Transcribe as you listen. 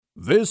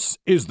This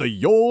is the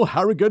Your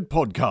Harrogate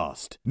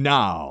podcast.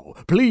 Now,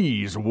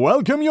 please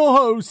welcome your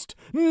host,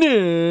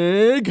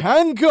 Nick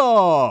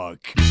Hancock.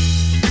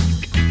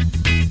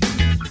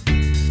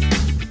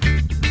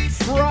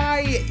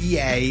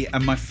 Friday,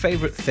 and my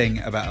favourite thing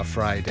about a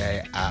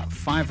Friday, at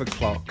 5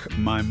 o'clock,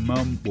 my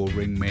mum will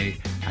ring me,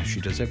 as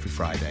she does every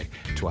Friday,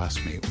 to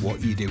ask me,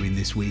 what are you doing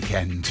this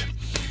weekend?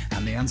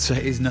 And the answer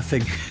is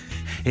nothing.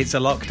 It's a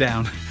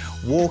lockdown.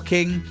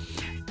 Walking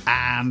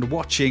and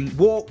watching,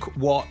 walk,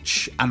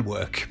 watch and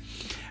work.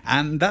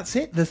 And that's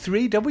it, the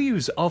 3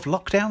 W's of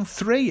Lockdown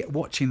 3,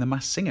 watching The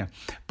Masked Singer,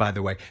 by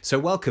the way. So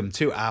welcome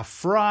to our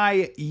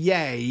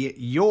Friday,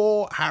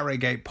 Your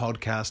Harrogate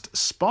podcast,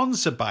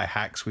 sponsored by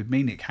Hacks with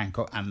me, Nick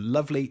Hancock, and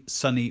lovely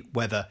sunny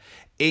weather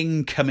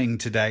incoming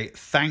today.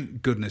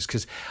 Thank goodness,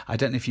 because I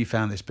don't know if you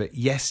found this, but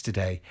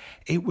yesterday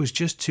it was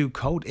just too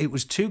cold. It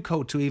was too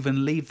cold to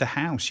even leave the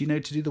house, to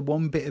do the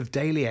one bit of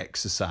daily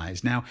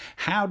exercise. Now,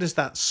 how does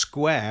that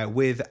square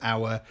with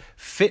our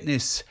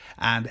fitness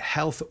and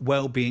health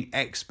well-being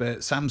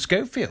expert, Sam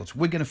Schofield?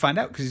 We're going to find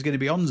out, because he's going to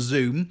be on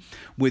Zoom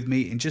with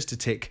me in just a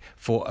tick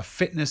for a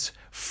Fitness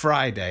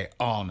Friday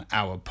on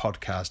our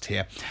podcast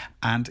here.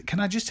 And can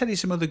I just tell you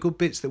some other good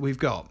bits that we've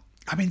got?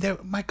 I mean,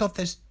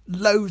 there's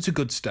loads of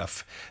good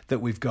stuff that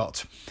we've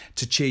got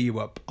to cheer you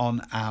up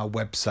on our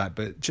website.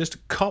 But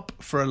just cop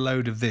for a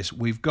load of this.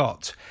 We've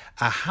got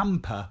a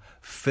hamper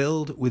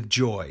filled with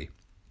joy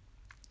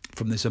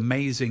from this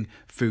amazing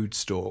food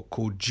store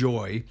called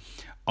Joy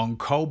on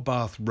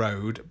Coldbath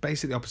Road,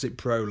 basically opposite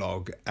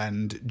Prologue.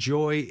 And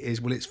Joy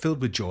is, well, it's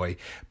filled with joy,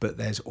 but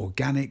there's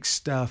organic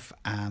stuff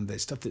and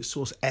there's stuff that's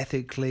sourced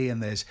ethically,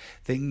 and there's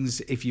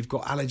things, if you've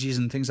got allergies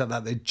and things like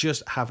that, they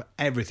just have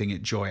everything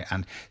at Joy.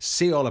 And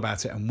see all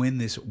about it and win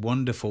this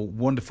wonderful,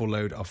 wonderful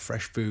load of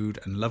fresh food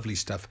and lovely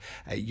stuff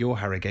at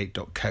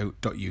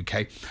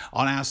yourharrogate.co.uk.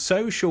 On our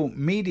social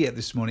media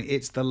this morning,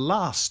 it's the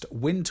last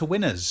Winter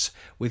Winners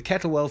with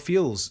Kettlewell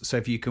Fuels. So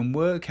if you can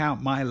work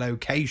out my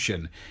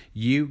location,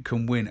 you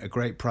can win a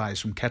great prize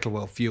from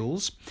Kettlewell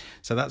Fuels.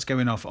 So that's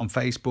going off on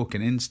Facebook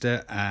and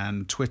Insta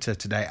and Twitter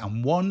today.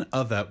 And one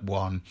other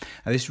one,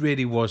 and this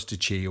really was to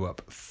cheer you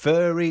up,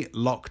 Furry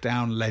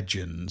Lockdown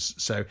Legends.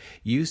 So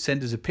you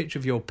send us a picture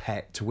of your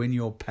pet to win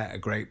your pet a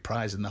great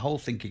prize. And the whole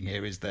thinking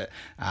here is that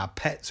our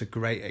pets are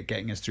great at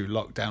getting us through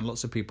lockdown.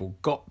 Lots of people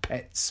got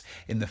pets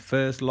in the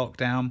first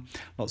lockdown.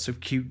 Lots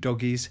of cute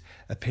doggies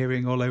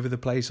appearing all over the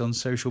place on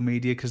social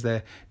media because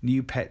they're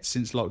new pets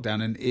since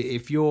lockdown. And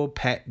if your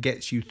pet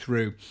gets you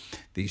through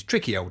these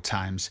tricky old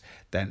times,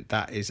 then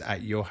that is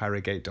at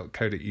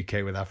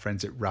yourharrogate.co.uk with our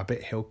friends at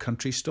Rabbit Hill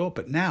Country Store.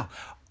 But now,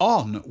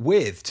 on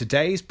with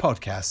today's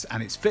podcast,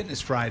 and it's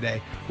Fitness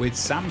Friday with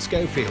Sam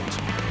Schofield.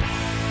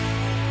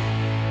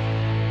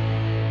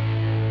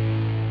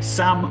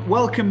 Sam,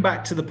 welcome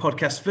back to the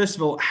podcast. First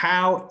of all,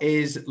 how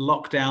is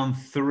Lockdown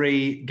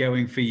 3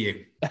 going for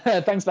you?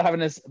 Thanks for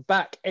having us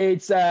back.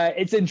 It's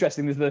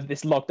interesting,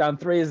 this Lockdown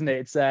 3, isn't it?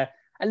 It's a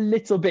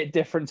little bit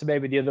different to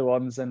maybe the other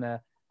ones, and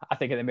I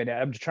think at the minute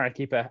I'm just trying to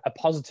keep a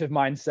positive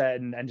mindset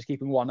and just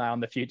keeping one eye on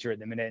the future at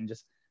the minute, and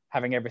just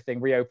having everything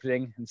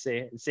reopening and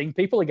seeing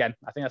people again.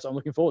 I think that's what I'm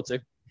looking forward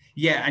to.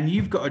 Yeah, and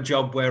you've got a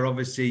job where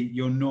obviously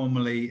you're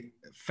normally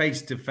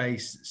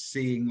face-to-face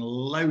seeing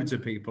loads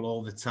of people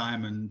all the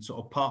time, and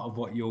sort of part of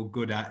what you're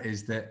good at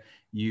is that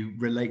you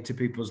relate to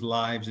people's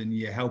lives and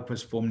you help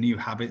us form new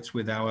habits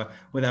with our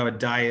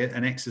diet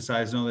and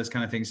exercise and all those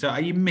kind of things. So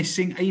are you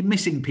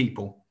missing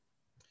people?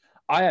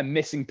 I am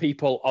missing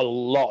people a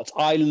lot.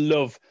 I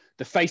love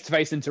the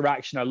face-to-face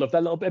interaction. I love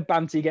that little bit of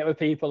banter you get with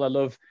people. I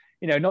love,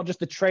 not just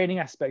the training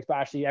aspects, but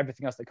actually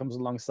everything else that comes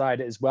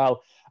alongside it as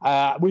well.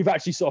 We've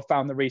actually sort of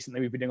found that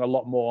recently we've been doing a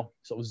lot more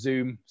sort of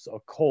Zoom sort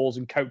of calls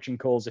and coaching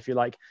calls, if you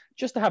like,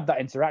 just to have that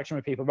interaction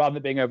with people rather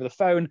than being over the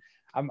phone.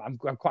 I'm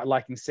quite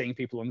liking seeing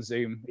people on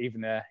Zoom,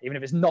 even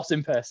if it's not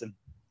in person.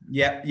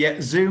 Yeah.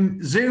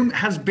 Zoom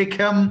has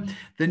become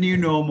the new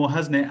normal,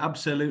 hasn't it?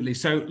 Absolutely.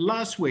 So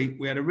last week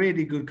we had a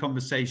really good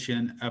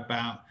conversation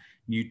about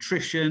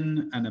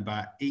nutrition and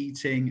about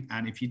eating.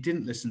 And if you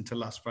didn't listen to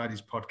last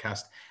Friday's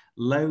podcast,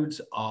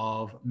 loads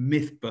of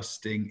myth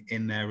busting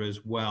in there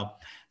as well.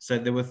 So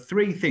there were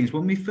 3 things.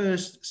 When we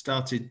first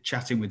started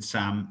chatting with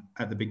Sam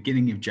at the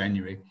beginning of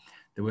January,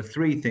 there were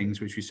 3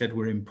 things which we said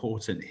were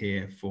important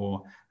here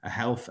for a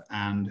health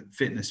and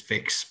fitness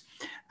fix.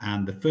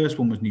 And the first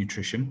one was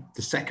nutrition,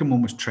 the second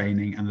one was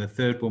training, and the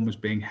third one was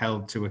being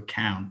held to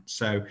account.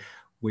 So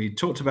we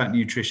talked about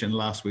nutrition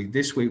last week.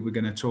 This week, we're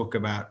going to talk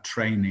about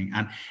training.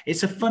 And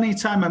it's a funny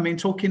time. I mean,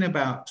 talking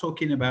about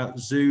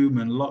Zoom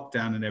and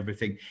lockdown and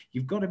everything,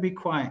 you've got to be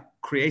quite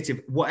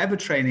creative. Whatever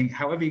training,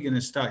 however you're going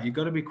to start, you've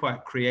got to be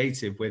quite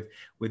creative with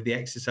the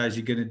exercise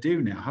you're going to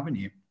do now, haven't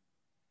you?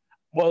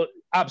 Well,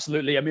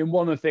 absolutely. I mean,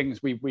 one of the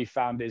things we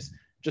found is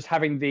just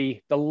having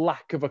the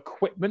lack of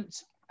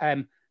equipment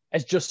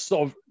has just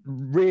sort of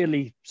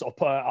really sort of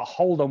put a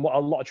hold on what a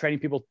lot of training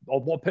people, or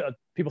what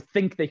people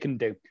think they can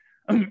do,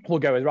 will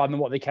go with, rather than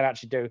what they can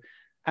actually do.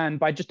 And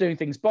by just doing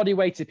things body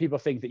weighted, people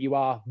think that you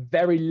are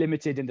very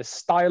limited in the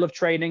style of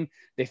training.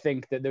 They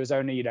think that there's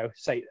only, you know,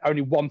 say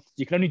only one,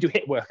 you can only do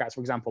HIIT workouts,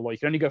 for example, or you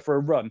can only go for a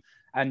run,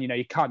 and, you know,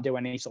 you can't do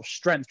any sort of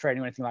strength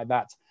training or anything like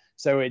that.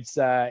 So it's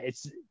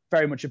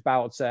very much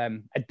about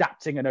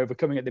adapting and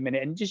overcoming at the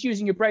minute, and just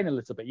using your brain a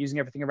little bit, using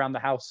everything around the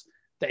house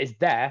that is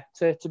there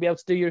to be able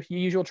to do your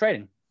usual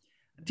training.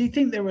 Do you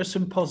think there are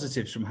some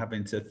positives from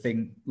having to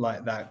think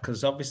like that?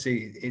 Because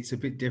obviously it's a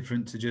bit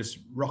different to just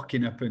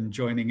rocking up and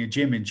joining a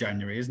gym in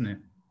January, isn't it?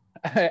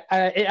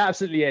 It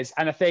absolutely is.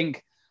 And I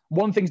think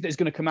one thing that's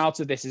going to come out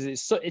of this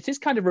is it is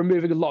kind of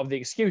removing a lot of the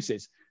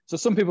excuses. So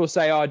some people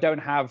say, oh, I don't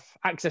have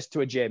access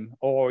to a gym,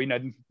 or, you know,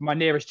 my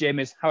nearest gym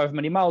is however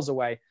many miles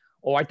away,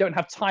 or I don't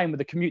have time with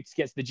the commute to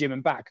get to the gym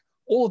and back.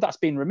 All of that's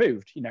been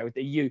removed. You know,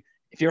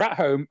 if you're at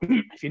home,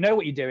 if you know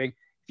what you're doing,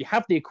 if you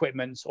have the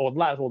equipment or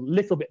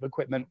little bit of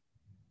equipment,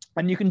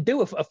 and you can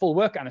do a full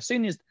workout. And as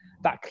soon as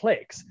that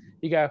clicks,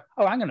 you go,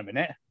 oh, hang on a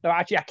minute. No,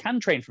 actually, I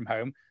can train from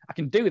home. I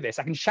can do this.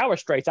 I can shower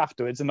straight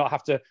afterwards and not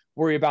have to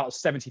worry about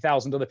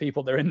 70,000 other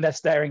people that are in there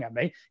staring at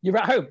me. You're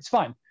at home. It's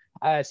fine.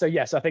 So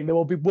yes, I think there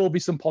will be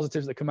some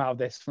positives that come out of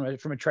this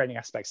from a training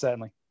aspect,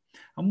 certainly.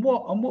 And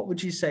what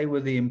would you say were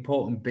the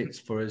important bits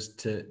for us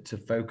to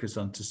focus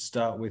on to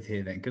start with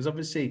here then? Because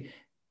obviously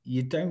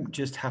you don't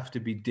just have to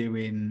be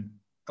doing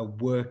a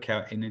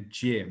workout in a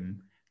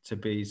gym to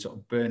be sort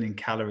of burning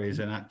calories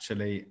and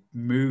actually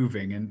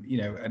moving and, you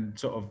know, and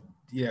sort of,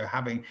 you know,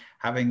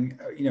 having,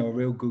 you know, a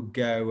real good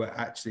go at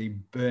actually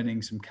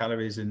burning some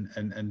calories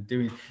and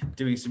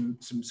doing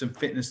some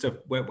fitness stuff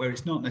where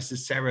it's not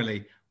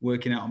necessarily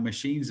working out on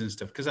machines and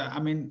stuff. Because I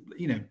mean,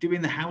 you know,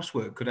 doing the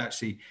housework could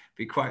actually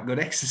be quite good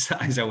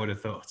exercise, I would have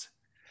thought.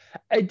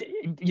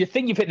 You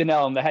think you've hit the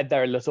nail on the head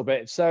there a little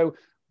bit. So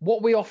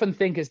what we often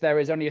think is there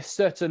is only a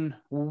certain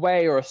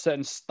way or a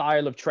certain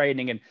style of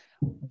training, and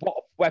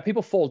where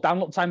people fall down a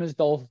lot of times,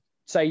 they'll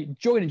say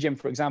join a gym,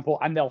 for example,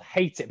 and they'll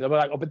hate it. They'll be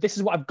like, oh, but this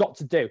is what I've got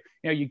to do.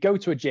 You know, you go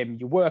to a gym,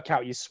 you work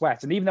out, you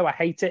sweat, and even though I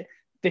hate it,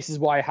 this is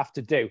what I have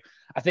to do.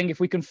 I think if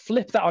we can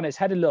flip that on its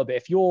head a little bit,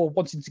 if you're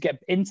wanting to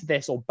get into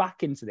this or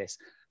back into this,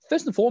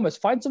 first and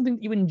foremost, find something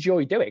that you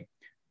enjoy doing.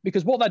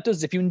 Because what that does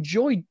is if you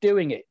enjoy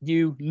doing it,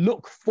 you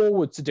look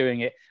forward to doing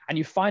it, and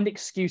you find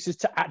excuses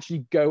to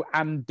actually go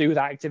and do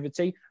that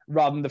activity,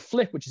 rather than the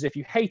flip, which is if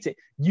you hate it,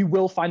 you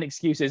will find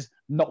excuses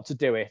not to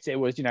do it. It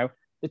was, you know,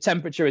 the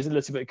temperature is a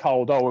little bit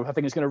cold. Oh, I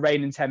think it's going to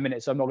rain in 10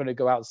 minutes, so I'm not going to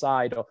go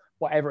outside, or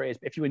whatever it is.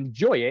 But if you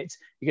enjoy it,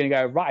 you're going to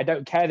go, right, I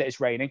don't care that it's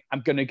raining.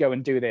 I'm going to go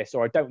and do this.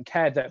 Or I don't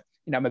care that,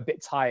 you know, I'm a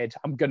bit tired.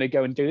 I'm going to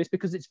go and do this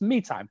because it's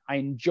me time. I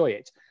enjoy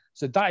it.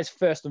 So that is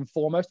first and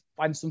foremost.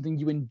 Find something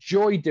you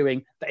enjoy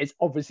doing that is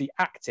obviously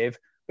active,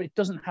 but it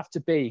doesn't have to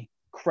be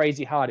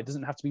crazy hard. It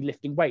doesn't have to be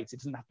lifting weights. It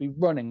doesn't have to be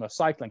running or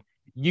cycling.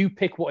 You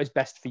pick what is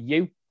best for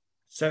you.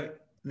 So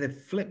the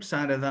flip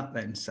side of that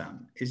then,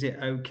 Sam, is it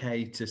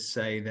okay to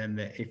say then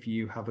that if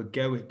you have a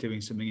go at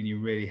doing something and you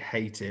really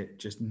hate it,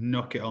 just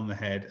knock it on the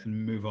head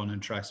and move on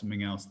and try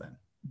something else then?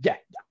 Yeah,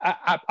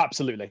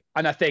 absolutely.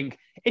 And I think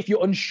if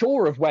you're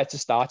unsure of where to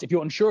start, if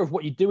you're unsure of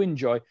what you do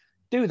enjoy,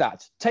 do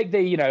that. Take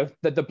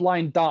the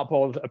blind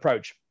dartboard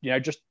approach. You know,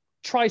 just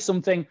try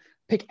something,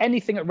 pick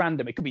anything at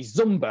random. It could be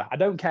Zumba. I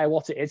don't care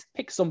what it is.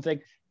 Pick something,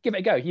 give it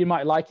a go. You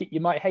might like it.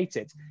 You might hate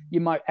it. You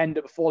might end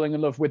up falling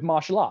in love with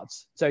martial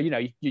arts. So, you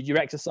know, you're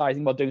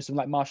exercising while doing something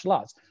like martial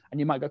arts, and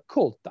you might go,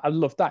 cool, I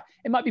love that.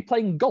 It might be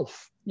playing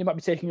golf. You might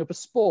be taking up a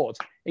sport.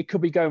 It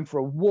could be going for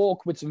a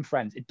walk with some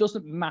friends. It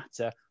doesn't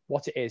matter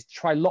what it is.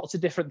 Try lots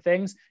of different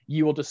things.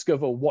 You will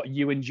discover what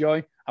you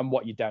enjoy and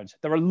what you don't.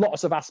 There are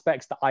lots of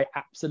aspects that I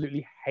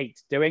absolutely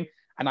hate doing,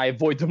 and I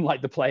avoid them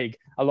like the plague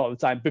a lot of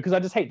the time because I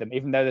just hate them,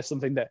 even though there's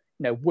something that,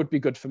 you know, would be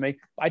good for me.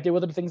 But I do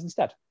other things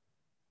instead.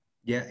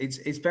 Yeah,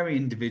 it's very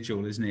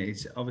individual, isn't it?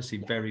 It's obviously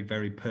very,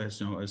 very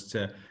personal as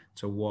to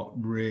what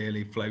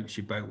really floats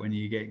your boat when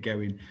you get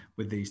going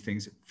with these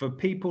things. For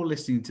people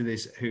listening to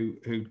this who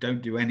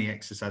don't do any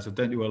exercise or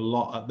don't do a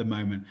lot at the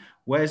moment,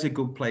 where's a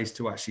good place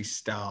to actually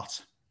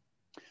start?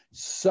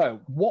 So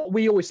what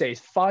we always say is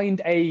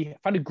find a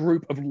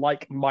group of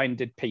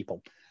like-minded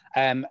people.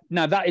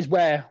 Now that is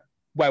where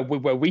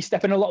we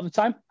step in a lot of the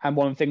time. And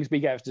one of the things we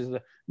get is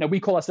we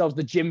call ourselves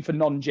the gym for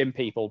non-gym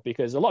people,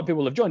 because a lot of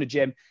people have joined a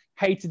gym,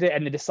 hated it,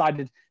 and they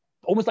decided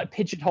almost like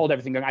pigeonholed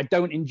everything, going, I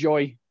don't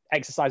enjoy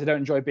exercise. I don't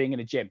enjoy being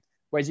in a gym.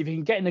 Whereas if you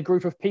can get in a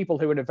group of people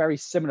who are in a very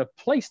similar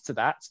place to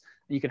that,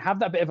 you can have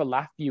that bit of a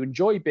laugh, you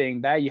enjoy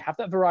being there, you have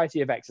that variety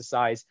of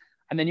exercise,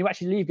 and then you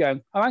actually leave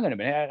going, oh, hang on a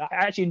minute, I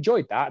actually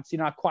enjoyed that. You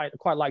know, I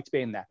quite liked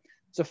being there.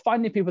 So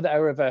finding people that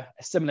are of a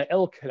similar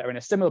ilk, that are in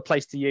a similar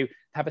place to you,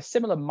 have a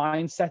similar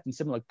mindset and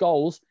similar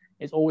goals,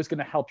 is always going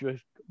to help you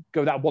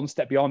go that one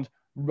step beyond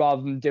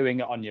rather than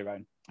doing it on your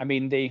own. I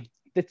mean, the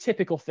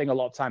typical thing a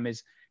lot of time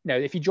is, you know,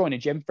 if you join a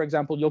gym, for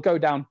example, you'll go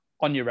down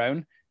on your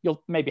own.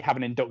 You'll maybe have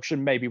an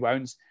induction, maybe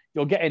won't.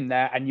 You'll get in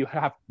there and you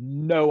have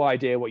no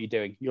idea what you're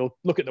doing. You'll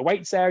look at the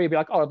weights area, be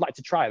like, oh, I'd like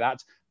to try that.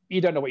 You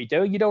don't know what you're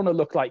doing. You don't want to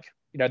look like,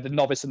 you know, the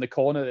novice in the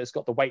corner that's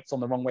got the weights on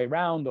the wrong way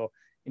around, or,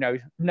 you know,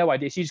 no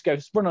idea. So you just go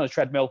run on a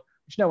treadmill,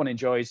 which no one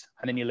enjoys.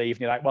 And then you leave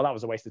and you're like, well, that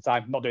was a waste of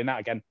time. I'm not doing that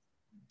again.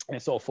 And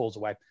it sort of falls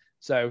away.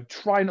 So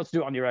try not to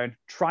do it on your own.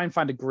 Try and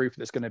find a group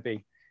that's going to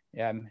be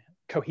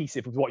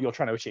cohesive with what you're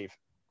trying to achieve.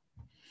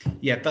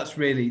 Yeah, that's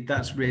really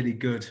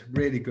good.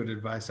 Really good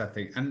advice, I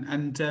think.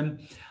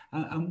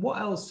 And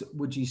what else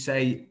would you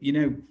say,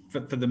 for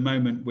the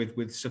moment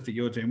with stuff that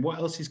you're doing, what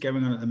else is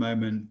going on at the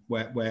moment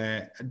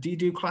where do you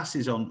do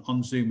classes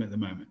on Zoom at the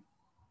moment?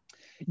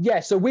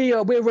 Yeah, so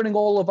we're running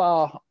all of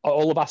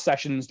our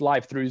sessions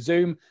live through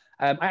Zoom.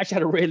 I actually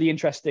had a really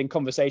interesting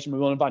conversation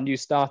with one of our new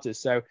starters.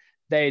 So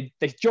they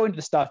joined at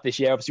the start of this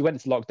year, obviously went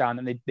into lockdown,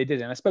 and they did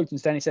it. And I spoke to him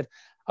today, and he said,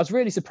 I was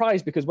really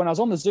surprised because when I was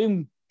on the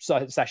Zoom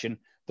session,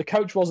 the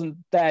coach wasn't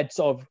there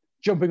sort of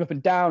jumping up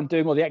and down,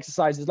 doing all the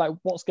exercises, like,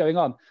 what's going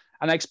on?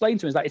 And I explained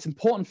to him that it's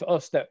important for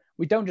us that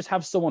we don't just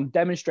have someone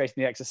demonstrating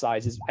the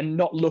exercises and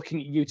not looking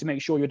at you to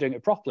make sure you're doing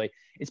it properly.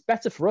 It's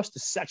better for us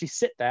to actually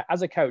sit there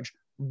as a coach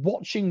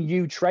watching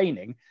you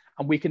training,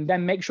 and we can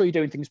then make sure you're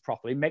doing things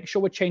properly, make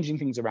sure we're changing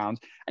things around.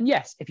 And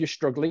yes, if you're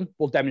struggling,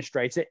 we'll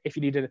demonstrate it. If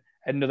you need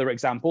another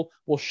example,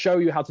 we'll show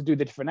you how to do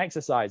the different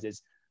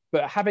exercises.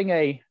 But having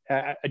a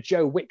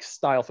Joe Wicks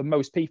style for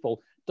most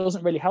people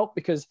doesn't really help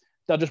because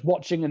they're just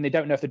watching and they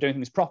don't know if they're doing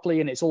things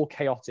properly and it's all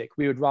chaotic.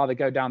 We would rather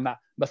go down that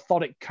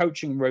methodic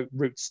coaching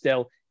route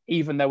still,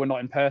 even though we're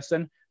not in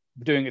person,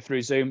 we're doing it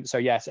through Zoom. So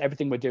yes,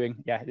 everything we're doing,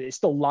 it's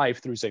still live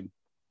through Zoom.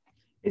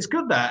 It's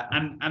good that,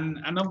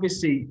 and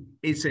obviously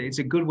it's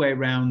a good way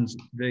around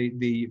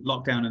the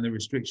lockdown and the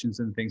restrictions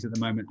and things at the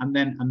moment. And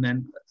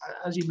then,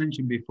 as you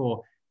mentioned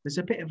before,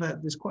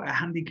 there's quite a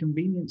handy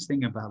convenience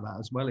thing about that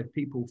as well. If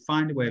people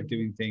find a way of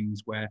doing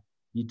things where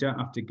you don't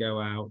have to go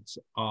out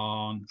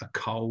on a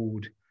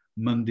cold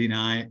Monday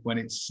night when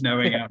it's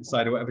snowing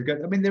outside or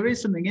whatever. I mean, there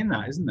is something in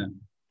that, isn't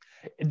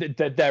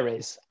there? There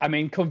is. I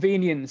mean,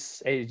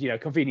 convenience is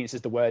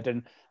the word,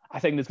 and I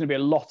think there's going to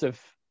be a lot of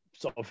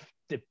sort of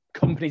the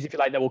companies, if you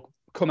like, that will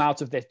come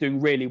out of this doing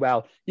really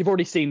well. You've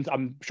already seen,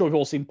 I'm sure we've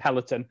all seen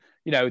Peloton.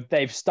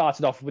 They've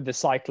started off with the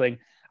cycling,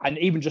 and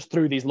even just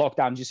through these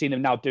lockdowns, you've seen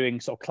them now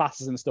doing sort of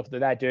classes and stuff that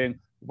they're doing,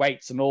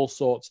 weights and all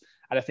sorts.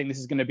 And I think this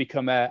is going to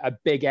become a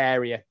big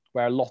area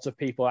where a lot of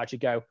people actually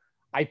go,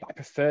 I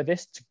prefer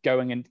this to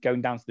going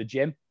down to the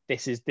gym.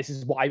 This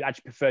is what I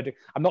actually prefer to.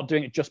 I'm not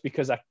doing it just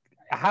because I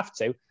have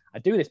to. I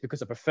do this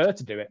because I prefer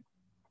to do it.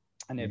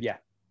 And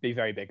be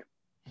very big.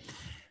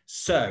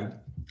 So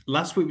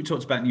last week we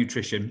talked about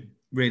nutrition,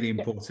 really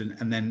important,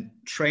 and then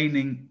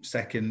training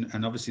second,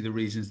 and obviously the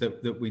reasons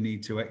that we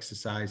need to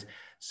exercise.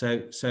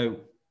 So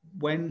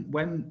when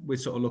we're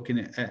sort of looking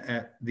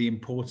at the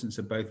importance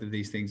of both of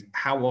these things,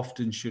 how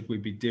often should we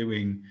be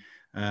doing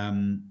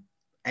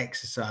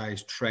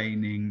exercise,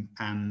 training,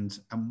 and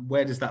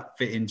where does that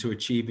fit into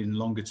achieving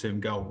longer term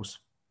goals?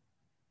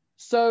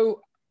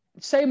 So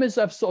same as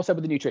I've sort of said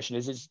with the nutrition,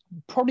 it's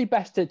probably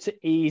best to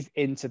ease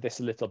into this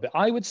a little bit.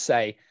 I would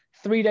say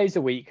 3 days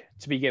a week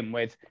to begin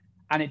with,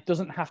 and it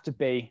doesn't have to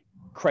be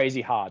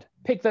crazy hard.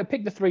 Pick the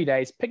 3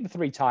 days, pick the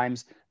 3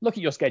 times, look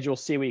at your schedule,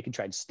 see where you can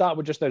train. Start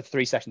with just those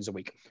 3 sessions a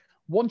week.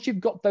 Once you've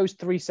got those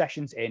 3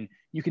 sessions in,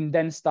 you can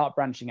then start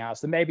branching out.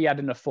 So maybe add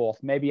in a 4th,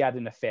 maybe add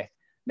in a 5th,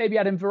 maybe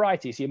add in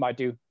variety. So you might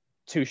do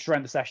 2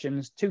 strength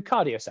sessions, 2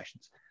 cardio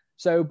sessions.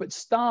 But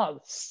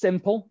start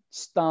simple,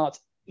 start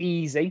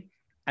easy,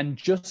 and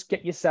just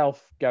get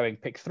yourself going.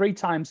 Pick 3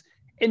 times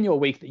in your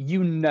week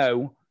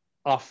that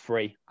are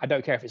free. I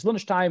don't care if it's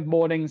lunchtime,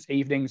 mornings,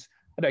 evenings.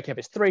 I don't care if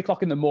it's 3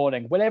 o'clock in the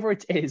morning, whatever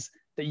it is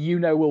that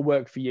will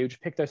work for you.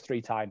 Just pick those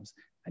 3 times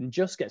and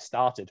just get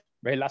started.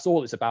 Really, that's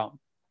all it's about.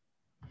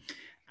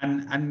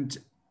 And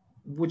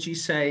would you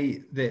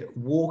say that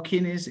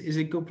walking is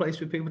a good place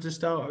for people to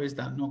start, or is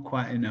that not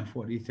quite enough?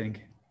 What do you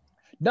think?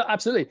 No,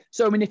 absolutely.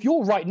 So, I mean, if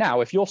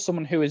you're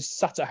someone who is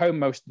sat at home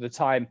most of the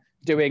time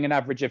doing an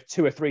average of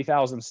 2,000 or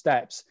 3,000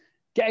 steps,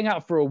 getting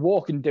out for a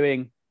walk and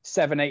doing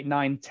 7, 8,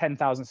 9,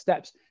 10,000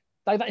 steps,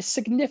 that is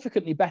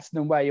significantly better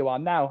than where you are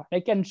now.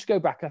 And again, just go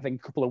back, I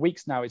think, a couple of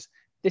weeks now,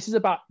 this is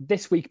about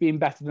this week being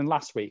better than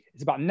last week.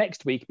 It's about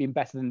next week being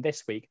better than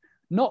this week.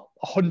 Not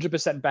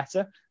 100%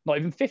 better, not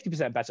even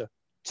 50% better,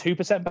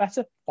 2%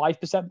 better,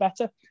 5%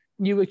 better.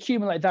 You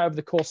accumulate that over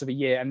the course of a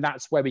year, and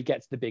that's where we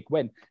get to the big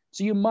win.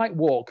 So you might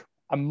walk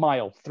a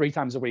mile 3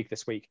 times a week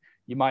this week.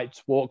 You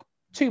might walk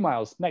 2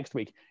 miles next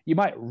week. You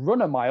might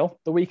run a mile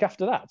the week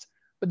after that.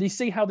 But you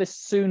see how this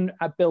soon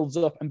builds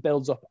up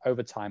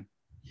over time.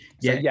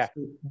 So,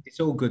 it's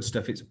all good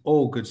stuff. It's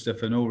all good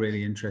stuff and all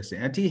really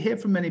interesting. And do you hear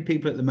from many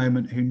people at the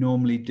moment who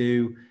normally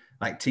do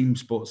like team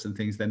sports and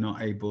things they're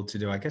not able to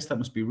do? I guess that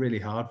must be really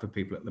hard for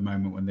people at the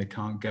moment when they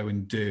can't go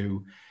and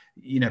do,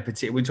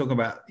 particularly we're talking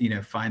about,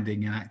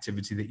 finding an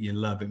activity that you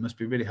love. It must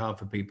be really hard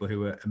for people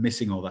who are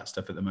missing all that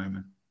stuff at the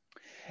moment.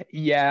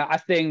 Yeah, I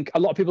think a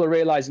lot of people are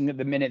realizing at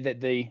the minute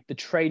that the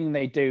training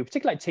they do,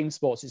 particularly like team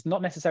sports, is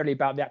not necessarily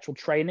about the actual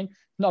training,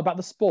 not about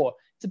the sport.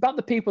 It's about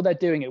the people they're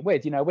doing it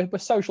with. We're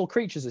social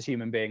creatures as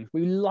human beings.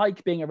 We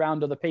like being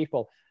around other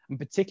people, and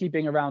particularly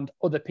being around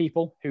other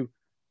people who are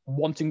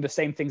wanting the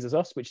same things as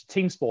us, which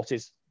team sport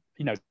is,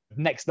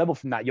 next level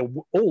from that. You're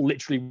all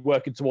literally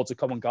working towards a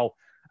common goal.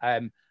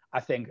 I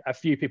think a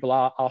few people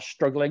are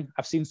struggling.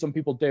 I've seen some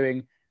people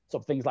doing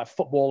sort of things like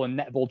football and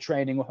netball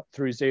training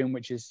through Zoom,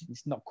 which is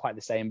it's not quite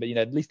the same, but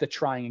at least they're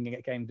trying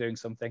and getting doing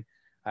something.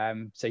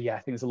 So yeah,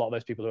 I think there's a lot of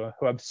those people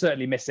who are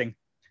certainly missing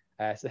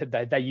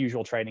their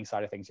usual training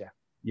side of things.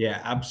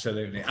 Yeah,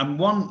 absolutely. And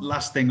one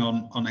last thing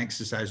on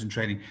exercise and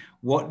training.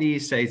 What do you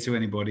say to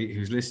anybody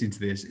who's listening to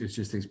this? It's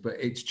just this, but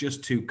it's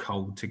just too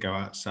cold to go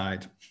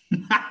outside.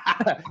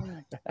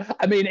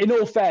 I mean, in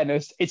all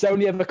fairness, it's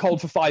only ever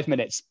cold for 5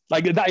 minutes.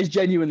 Like that is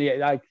genuinely it.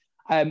 Like,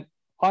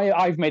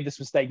 I've made this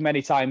mistake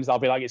many times. I'll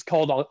be like, it's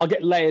cold. I'll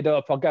get layered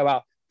up. I'll go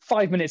out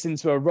 5 minutes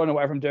into a run or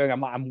whatever I'm doing. I'm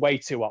like, I'm way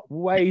too hot,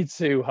 way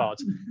too hot.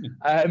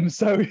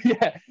 So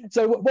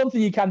one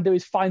thing you can do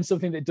is find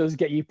something that does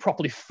get you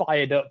properly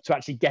fired up to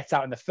actually get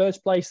out in the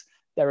first place.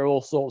 There are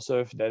all sorts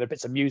of there are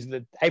bits of music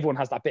that everyone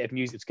has that bit of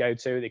music to go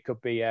to. It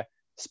could be a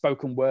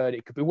spoken word.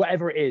 It could be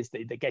whatever it is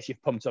that gets you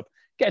pumped up.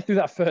 Get through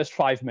that first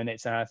 5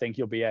 minutes, and I think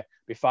you'll be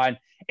fine.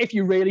 If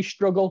you really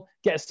struggle,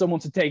 get someone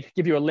to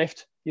give you a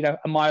lift, a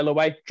mile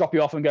away, drop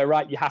you off and go,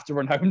 right, you have to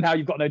run home now.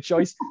 You've got no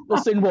choice. They'll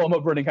soon warm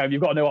up running home.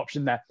 You've got no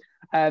option there.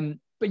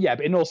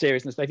 But in all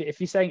seriousness, if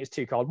you're saying it's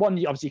too cold, one,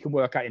 obviously you can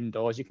work out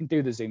indoors. You can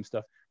do the Zoom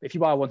stuff. But if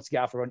you are wanting to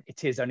get out for a run,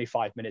 it is only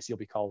 5 minutes. You'll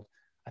be cold,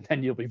 and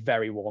then you'll be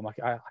very warm.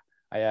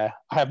 I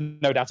have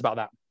no doubt about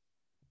that.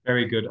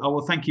 Very good. Oh,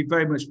 well, thank you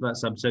very much for that,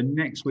 Sam. So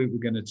next week, we're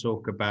going to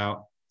talk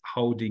about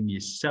holding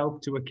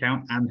yourself to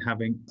account and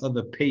having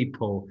other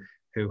people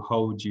who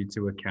hold you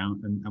to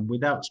account. And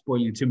without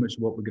spoiling too much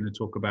of what we're going to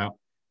talk about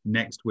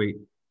next week,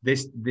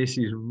 this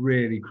is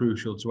really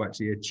crucial to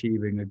actually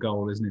achieving a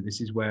goal, isn't it?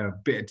 This is where a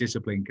bit of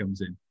discipline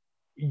comes in.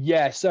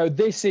 Yeah. So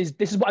this is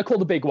what I call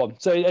the big one.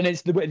 So, and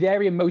it's the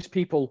area most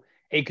people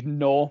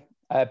ignore,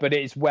 but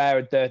it's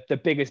where the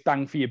biggest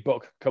bang for your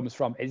buck comes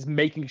from. Is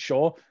making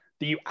sure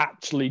that you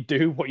actually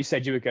do what you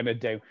said you were going to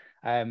do,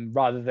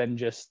 rather than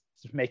just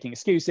making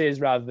excuses,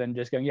 rather than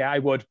just going, yeah, I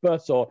would,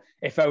 but, or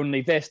if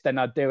only this, then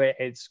I'd do it.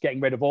 It's getting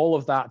rid of all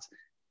of that,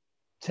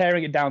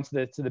 tearing it down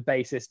to the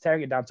basis,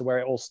 tearing it down to where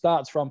it all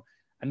starts from,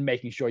 and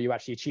making sure you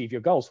actually achieve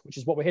your goals, which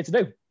is what we're here to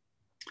do.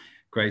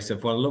 Great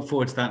stuff. Well, I look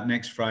forward to that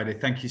next Friday.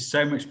 Thank you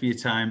so much for your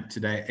time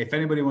today. If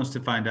anybody wants to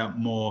find out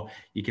more,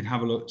 you can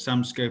have a look,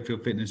 Sam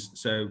Schofield Fitness.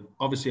 So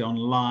obviously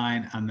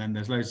online, and then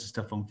there's loads of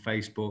stuff on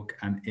Facebook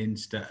and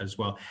Insta as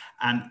well.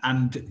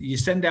 And you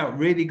send out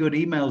really good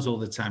emails all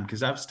the time,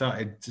 because I've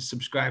started to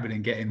subscribing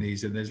and getting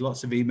these, and there's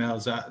lots of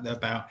emails out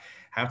about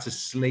how to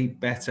sleep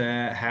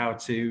better, how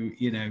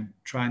to,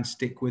 try and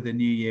stick with a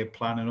New Year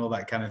plan and all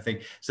that kind of thing.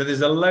 So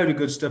there's a load of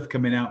good stuff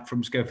coming out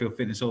from Schofield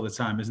Fitness all the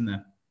time, isn't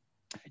there?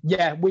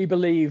 Yeah, we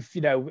believe,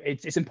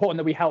 it's important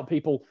that we help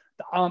people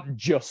that aren't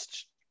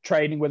just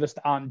training with us,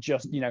 that aren't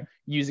just,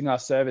 using our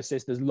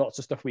services. There's lots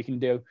of stuff we can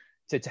do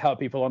to help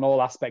people on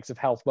all aspects of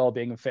health,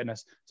 well-being and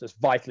fitness. So it's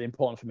vitally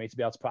important for me to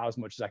be able to put out as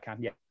much as I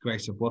can. Yeah.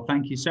 Great stuff. Well,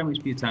 thank you so much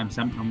for your time,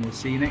 Sam, and we'll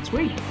see you next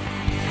week.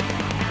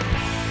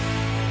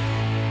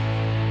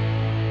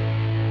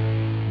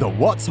 The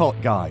What's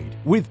Hot Guide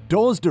with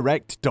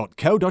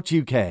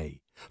doorsdirect.co.uk.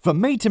 For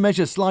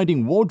made-to-measure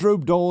sliding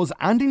wardrobe doors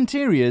and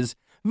interiors,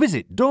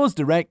 visit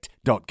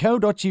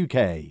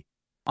doorsdirect.co.uk.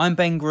 I'm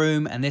Ben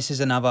Groom, and this is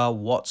another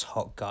What's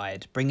Hot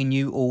Guide, bringing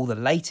you all the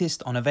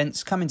latest on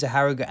events coming to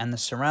Harrogate and the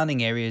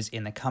surrounding areas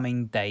in the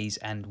coming days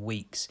and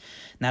weeks.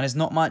 Now, there's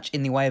not much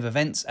in the way of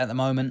events at the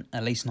moment,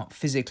 at least not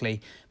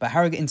physically, but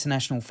Harrogate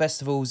International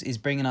Festivals is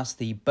bringing us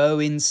the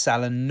Berwyn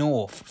Salon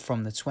North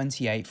from the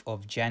 28th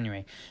of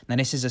January. Now,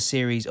 this is a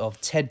series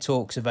of TED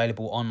Talks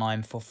available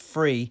online for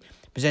free,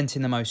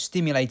 presenting the most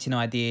stimulating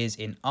ideas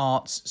in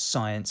arts,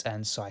 science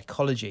and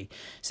psychology.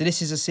 So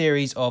this is a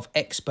series of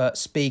expert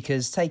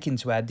speakers taken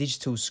to our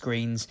digital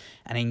screens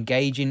and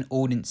engaging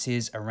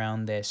audiences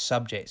around their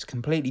subjects.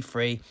 Completely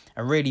free,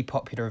 a really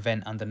popular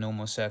event under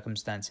normal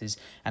circumstances,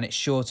 and it's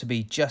sure to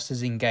be just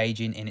as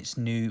engaging in its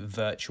new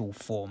virtual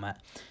format.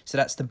 So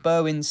that's the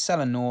Berwyn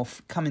Salon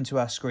North coming to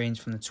our screens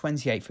from the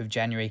 28th of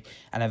January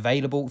and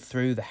available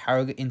through the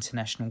Harrogate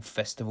International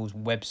Festivals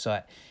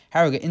website,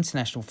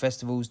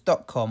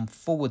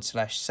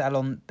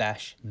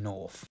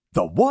 harrogateinternationalfestivals.com/salon-north.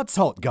 The What's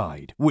Hot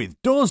Guide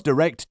with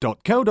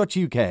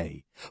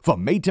doorsdirect.co.uk. For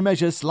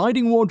made-to-measure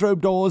sliding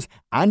wardrobe doors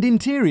and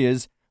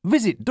interiors,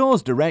 visit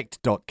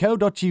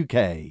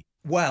doorsdirect.co.uk.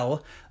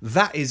 Well,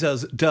 that is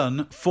us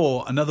done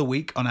for another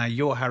week on our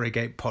Your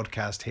Harrogate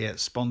podcast here,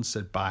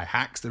 sponsored by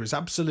Hacks. There is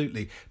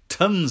absolutely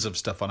tons of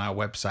stuff on our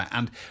website,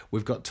 and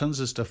we've got tons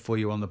of stuff for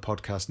you on the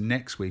podcast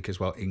next week as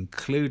well,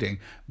 including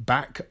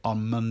back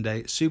on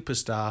Monday,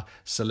 superstar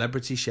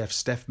celebrity chef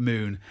Steph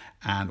Moon,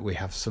 and we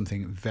have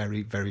something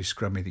very, very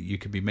scrummy that you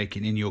could be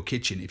making in your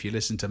kitchen if you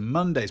listen to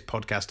Monday's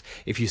podcast.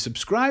 If you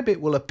subscribe,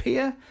 it will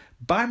appear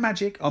by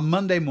magic on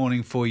Monday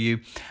morning for you.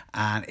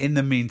 And in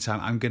the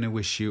meantime, I'm going to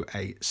wish you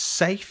a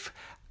safe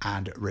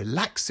and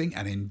relaxing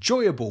and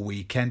enjoyable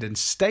weekend, and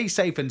stay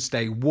safe and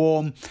stay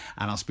warm.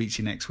 And I'll speak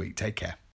to you next week. Take care.